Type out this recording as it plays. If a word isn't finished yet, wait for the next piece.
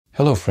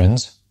Hello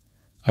friends,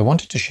 I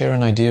wanted to share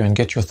an idea and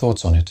get your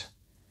thoughts on it.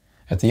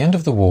 At the end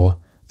of the war,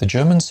 the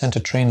Germans sent a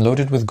train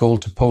loaded with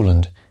gold to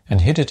Poland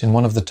and hid it in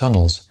one of the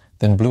tunnels,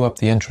 then blew up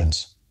the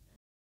entrance.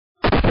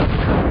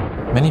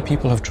 Many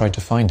people have tried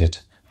to find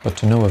it, but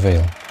to no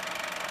avail.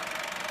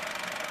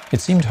 It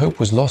seemed hope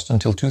was lost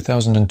until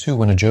 2002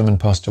 when a German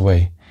passed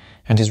away,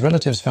 and his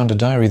relatives found a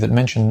diary that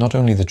mentioned not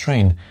only the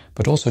train,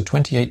 but also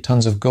 28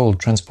 tons of gold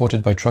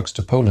transported by trucks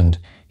to Poland,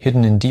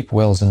 hidden in deep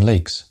wells and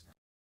lakes.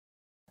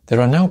 There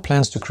are now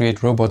plans to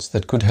create robots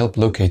that could help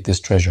locate this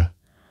treasure.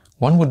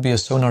 One would be a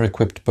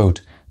sonar-equipped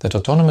boat that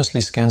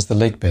autonomously scans the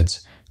lake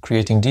beds,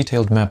 creating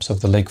detailed maps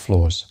of the lake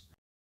floors.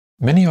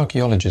 Many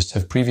archaeologists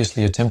have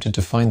previously attempted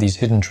to find these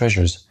hidden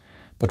treasures,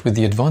 but with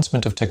the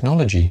advancement of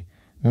technology,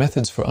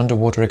 methods for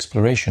underwater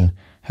exploration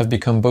have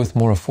become both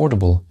more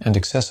affordable and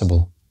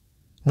accessible.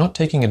 Not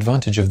taking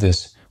advantage of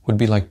this would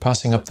be like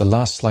passing up the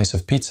last slice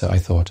of pizza, I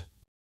thought.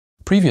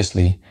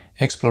 Previously,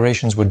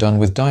 explorations were done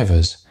with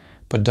divers,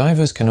 but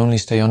divers can only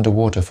stay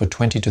underwater for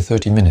 20 to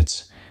 30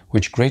 minutes,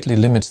 which greatly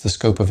limits the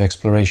scope of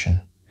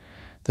exploration.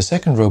 The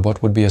second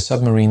robot would be a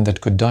submarine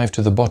that could dive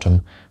to the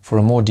bottom for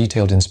a more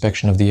detailed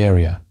inspection of the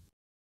area.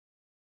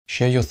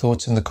 Share your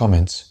thoughts in the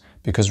comments,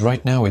 because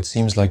right now it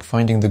seems like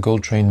finding the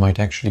gold train might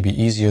actually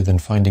be easier than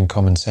finding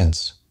common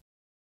sense.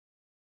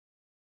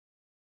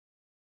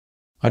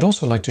 I'd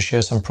also like to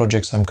share some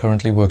projects I'm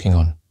currently working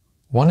on.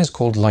 One is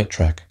called Light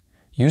Track.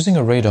 Using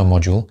a radar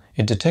module,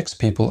 it detects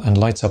people and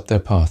lights up their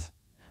path.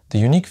 The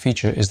unique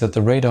feature is that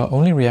the radar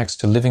only reacts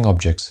to living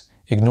objects,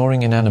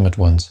 ignoring inanimate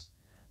ones.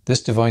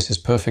 This device is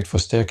perfect for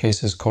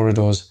staircases,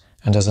 corridors,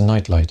 and as a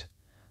nightlight.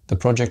 The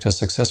project has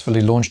successfully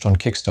launched on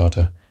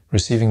Kickstarter,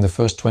 receiving the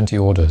first 20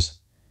 orders.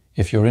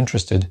 If you're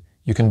interested,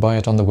 you can buy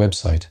it on the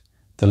website.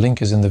 The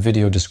link is in the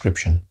video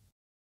description.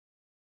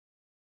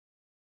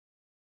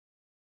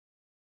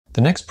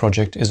 The next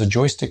project is a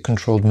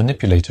joystick-controlled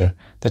manipulator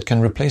that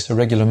can replace a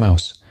regular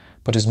mouse,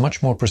 but is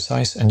much more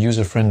precise and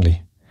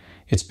user-friendly.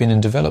 It's been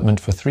in development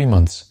for 3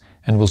 months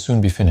and will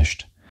soon be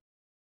finished.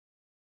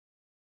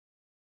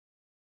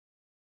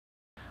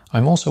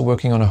 I'm also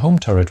working on a home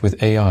turret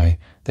with AI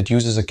that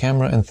uses a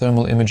camera and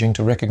thermal imaging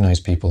to recognize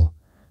people.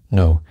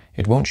 No,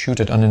 it won't shoot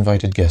at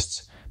uninvited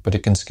guests, but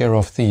it can scare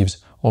off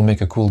thieves or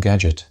make a cool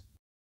gadget.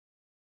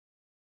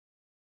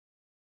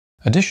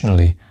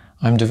 Additionally,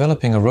 I'm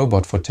developing a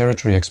robot for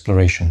territory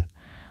exploration.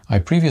 I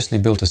previously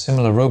built a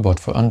similar robot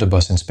for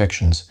underbus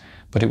inspections,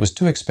 but it was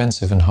too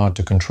expensive and hard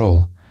to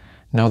control.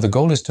 Now the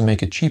goal is to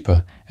make it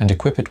cheaper and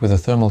equip it with a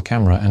thermal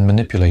camera and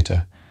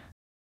manipulator.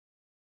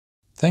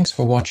 Thanks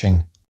for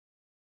watching.